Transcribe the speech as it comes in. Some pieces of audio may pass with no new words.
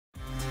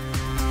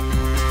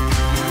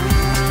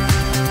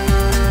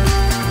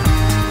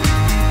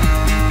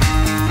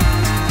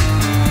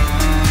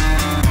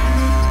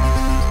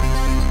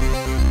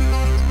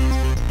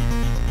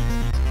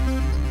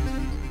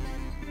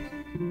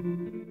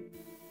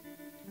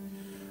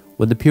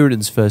When the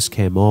Puritans first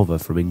came over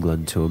from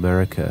England to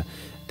America,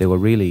 they were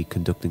really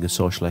conducting a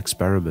social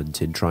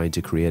experiment in trying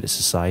to create a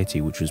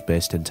society which was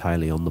based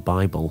entirely on the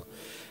Bible.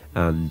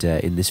 And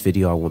in this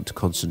video I want to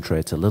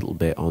concentrate a little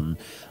bit on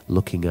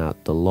looking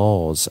at the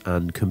laws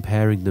and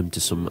comparing them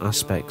to some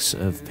aspects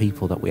of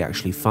people that we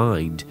actually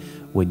find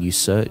when you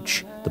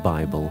search the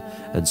Bible,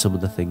 and some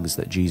of the things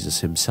that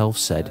Jesus himself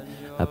said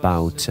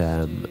about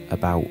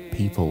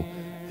people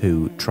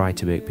who try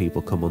to make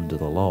people come under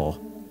the law.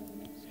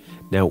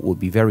 Now, it would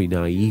be very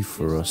naive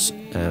for us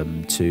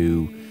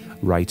to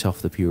write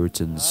off the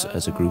Puritans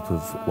as a group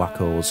of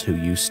wackos who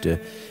used to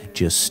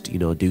just,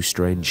 do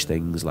strange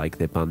things, like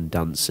they banned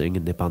dancing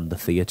and they banned the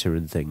theatre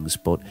and things.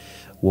 But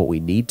what we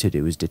need to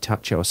do is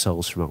detach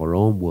ourselves from our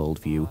own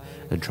worldview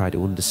and try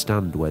to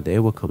understand where they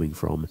were coming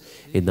from,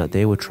 in that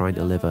they were trying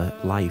to live a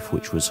life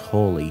which was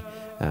wholly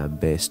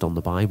based on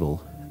the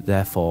Bible.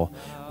 Therefore,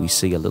 we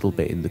see a little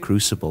bit in the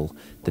Crucible,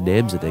 the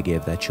names that they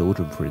gave their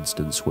children, for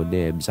instance, were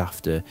names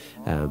after,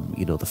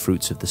 the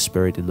fruits of the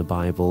Spirit in the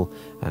Bible,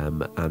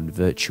 and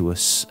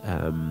virtuous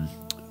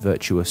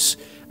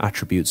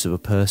attributes of a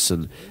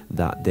person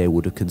that they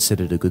would have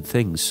considered a good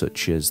thing,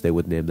 such as they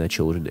would name their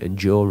children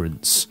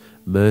endurance,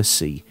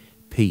 mercy,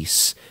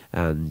 peace,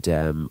 and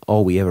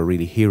all we ever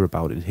really hear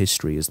about in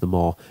history is the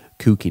more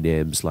kooky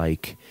names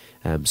like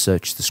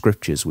Search the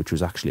Scriptures, which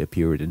was actually a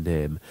Puritan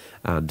name,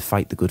 and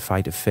Fight the Good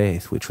Fight of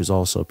Faith, which was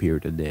also a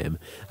Puritan name,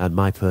 and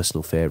my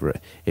personal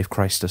favourite, If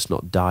Christ has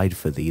not died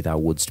for thee, thou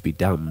wouldst be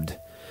damned.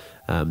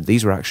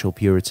 These were actual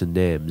Puritan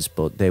names,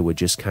 but they were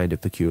just kind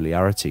of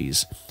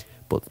peculiarities.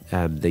 But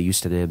they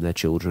used to name their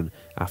children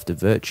after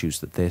virtues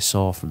that they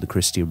saw from the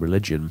Christian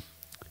religion.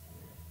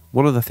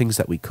 One of the things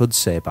that we could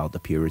say about the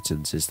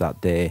Puritans is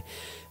that they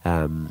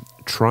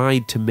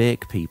tried to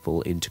make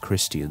people into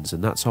Christians,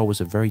 and that's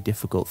always a very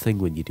difficult thing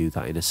when you do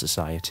that in a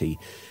society.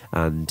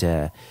 And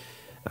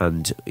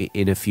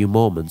in a few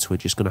moments, we're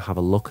just going to have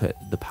a look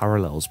at the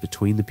parallels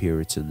between the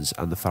Puritans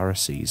and the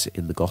Pharisees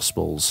in the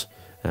Gospels,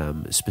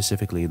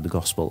 specifically in the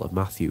Gospel of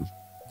Matthew.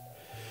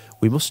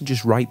 We mustn't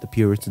just write the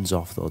Puritans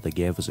off, though. They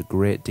gave us a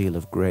great deal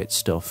of great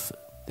stuff.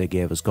 They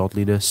gave us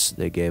godliness,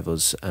 they gave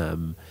us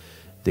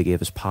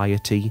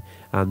piety,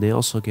 and they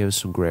also gave us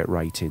some great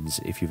writings.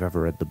 If you've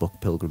ever read the book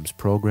Pilgrim's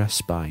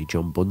Progress by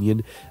John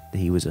Bunyan,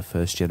 he was a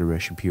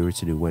first-generation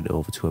Puritan who went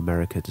over to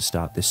America to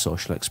start this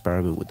social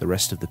experiment with the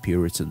rest of the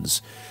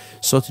Puritans.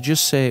 So to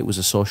just say it was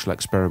a social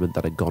experiment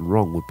that had gone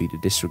wrong would be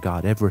to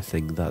disregard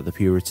everything that the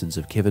Puritans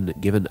have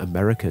given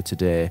America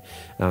today,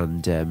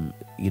 and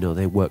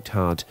they worked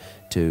hard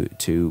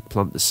to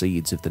plant the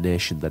seeds of the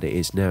nation that it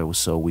is now,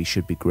 so we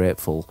should be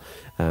grateful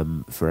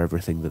for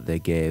everything that they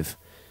gave.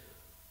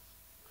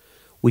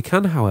 We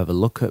can, however,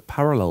 look at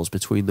parallels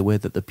between the way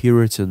that the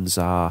Puritans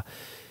are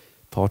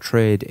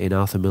portrayed in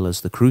Arthur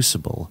Miller's The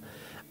Crucible,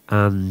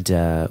 and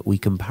we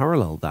can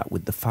parallel that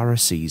with the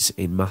Pharisees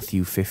in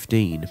Matthew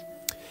 15.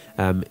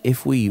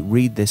 If we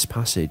read this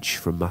passage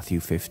from Matthew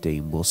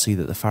 15, we'll see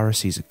that the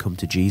Pharisees had come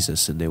to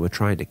Jesus and they were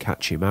trying to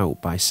catch him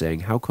out by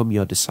saying, "How come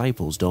your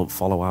disciples don't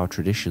follow our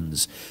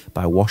traditions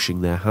by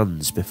washing their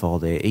hands before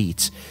they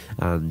eat,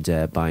 and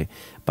by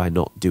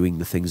not doing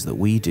the things that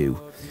we do?"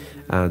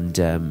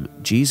 And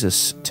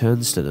Jesus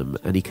turns to them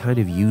and he kind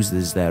of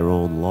uses their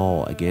own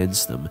law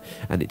against them,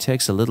 and it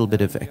takes a little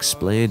bit of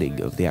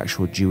explaining of the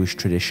actual Jewish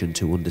tradition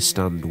to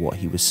understand what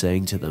he was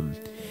saying to them.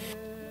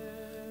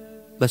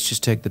 Let's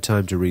just take the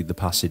time to read the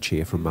passage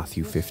here from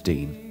Matthew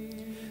 15.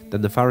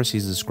 Then the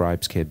Pharisees and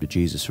scribes came to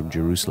Jesus from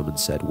Jerusalem and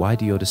said, "Why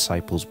do your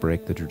disciples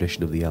break the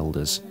tradition of the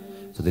elders?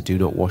 For they do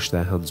not wash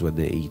their hands when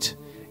they eat."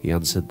 He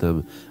answered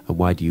them, "And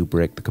why do you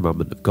break the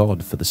commandment of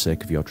God for the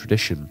sake of your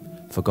tradition?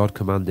 For God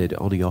commanded,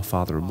 'Honour your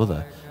father and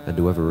mother,' and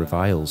whoever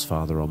reviles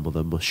father or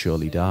mother must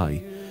surely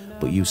die.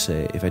 But you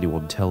say, if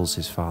anyone tells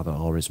his father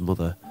or his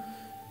mother,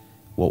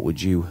 'What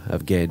would you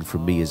have gained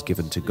from me is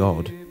given to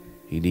God,'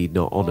 he need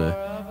not honour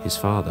his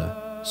father.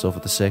 So for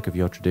the sake of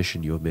your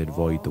tradition you have made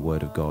void the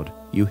word of God.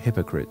 You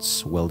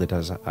hypocrites, well did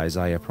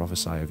Isaiah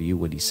prophesy of you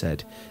when he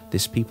said,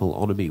 'This people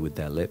honour me with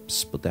their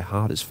lips, but their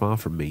heart is far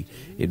from me.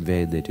 In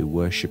vain they do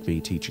worship me,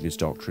 teaching as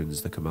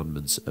doctrines the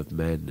commandments of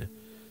men.'"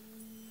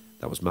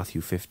 That was Matthew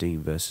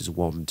 15, verses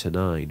 1 to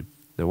 9.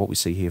 Now what we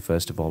see here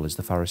first of all is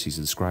the Pharisees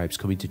and scribes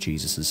coming to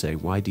Jesus and saying,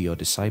 "Why do your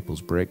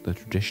disciples break the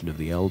tradition of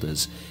the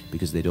elders?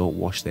 Because they don't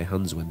wash their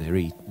hands when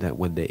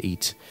they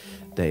eat.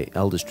 The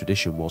elders'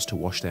 tradition was to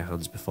wash their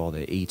hands before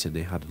they eat, and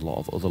they had a lot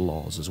of other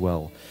laws as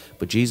well.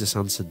 But Jesus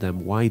answered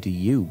them, "Why do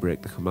you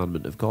break the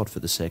commandment of God for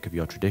the sake of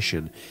your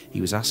tradition?"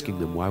 He was asking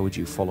them, why would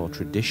you follow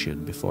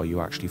tradition before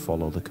you actually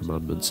follow the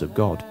commandments of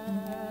God?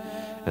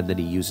 And then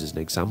he uses an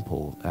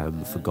example,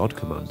 for God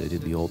commanded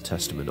in the Old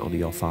Testament, "Honour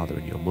your father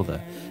and your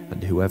mother,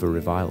 and whoever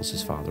reviles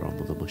his father or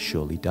mother must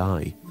surely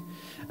die."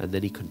 And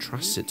then he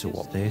contrasts it to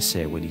what they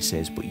say when he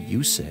says, "But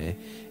you say,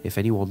 if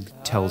anyone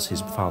tells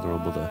his father or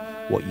mother,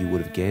 'What you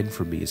would have gained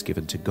from me is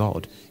given to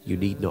God,' you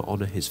need not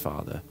honour his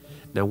father."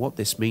 Now what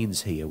this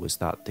means here was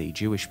that the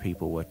Jewish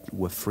people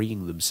were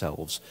freeing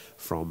themselves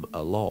from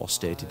a law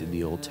stated in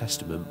the Old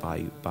Testament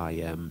by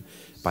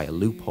a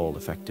loophole,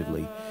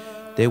 effectively,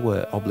 They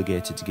were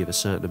obligated to give a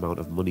certain amount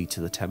of money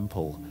to the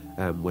temple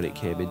when it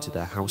came into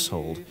their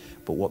household,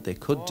 but what they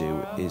could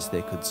do is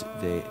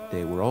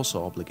they were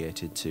also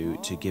obligated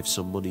to give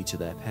some money to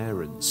their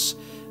parents.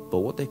 But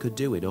what they could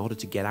do in order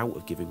to get out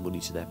of giving money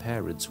to their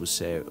parents was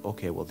say,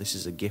 okay, well, this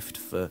is a gift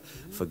for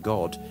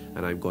God,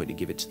 and I'm going to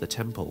give it to the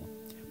temple.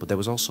 But there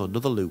was also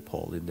another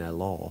loophole in their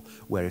law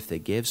where if they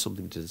gave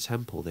something to the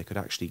temple, they could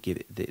actually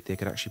they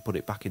could actually put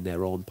it back in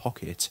their own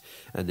pocket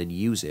and then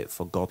use it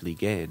for godly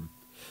gain.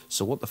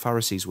 So what the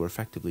Pharisees were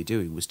effectively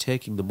doing was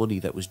taking the money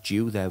that was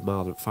due their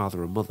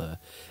father and mother,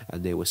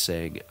 and they were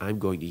saying, I'm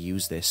going to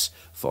use this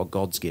for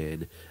God's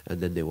gain,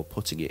 and then they were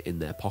putting it in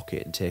their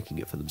pocket and taking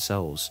it for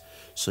themselves.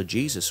 So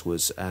Jesus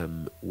was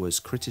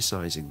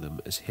criticising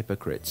them as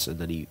hypocrites, and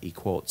then he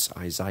quotes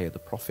Isaiah the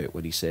prophet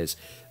when he says,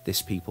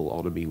 this people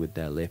honour me with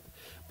their lip,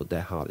 but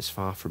their heart is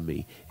far from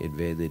me. In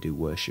vain they do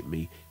worship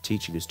me,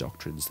 teaching as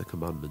doctrines the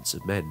commandments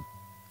of men.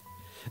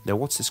 Now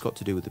what's this got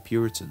to do with the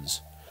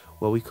Puritans?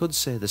 Well, we could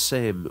say the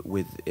same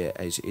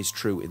as is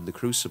true in the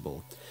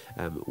Crucible.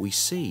 We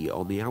see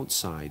on the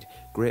outside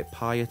great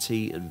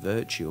piety and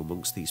virtue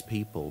amongst these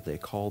people. They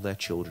call their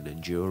children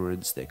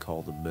endurance, they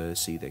call them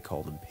mercy, they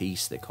call them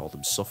peace, they call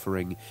them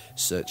suffering,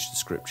 search the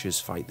scriptures,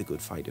 fight the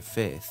good fight of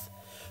faith.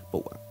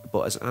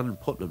 But as Anne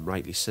Putnam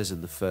rightly says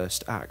in the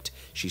first act,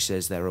 she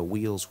says there are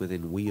wheels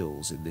within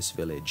wheels in this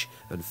village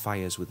and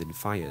fires within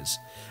fires,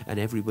 and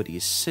everybody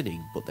is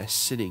sinning, but they're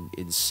sinning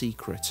in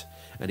secret,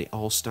 and it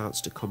all starts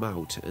to come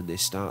out, and they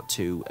start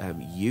to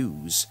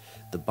use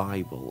the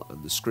Bible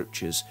and the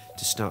scriptures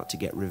to start to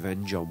get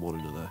revenge on one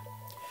another.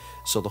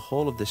 So the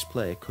whole of this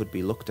play could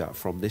be looked at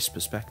from this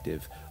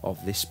perspective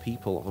of this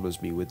people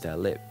honours me with their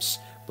lips,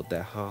 but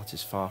their heart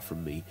is far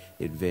from me.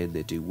 In vain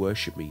they do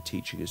worship me,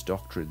 teaching as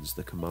doctrines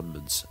the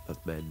commandments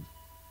of men.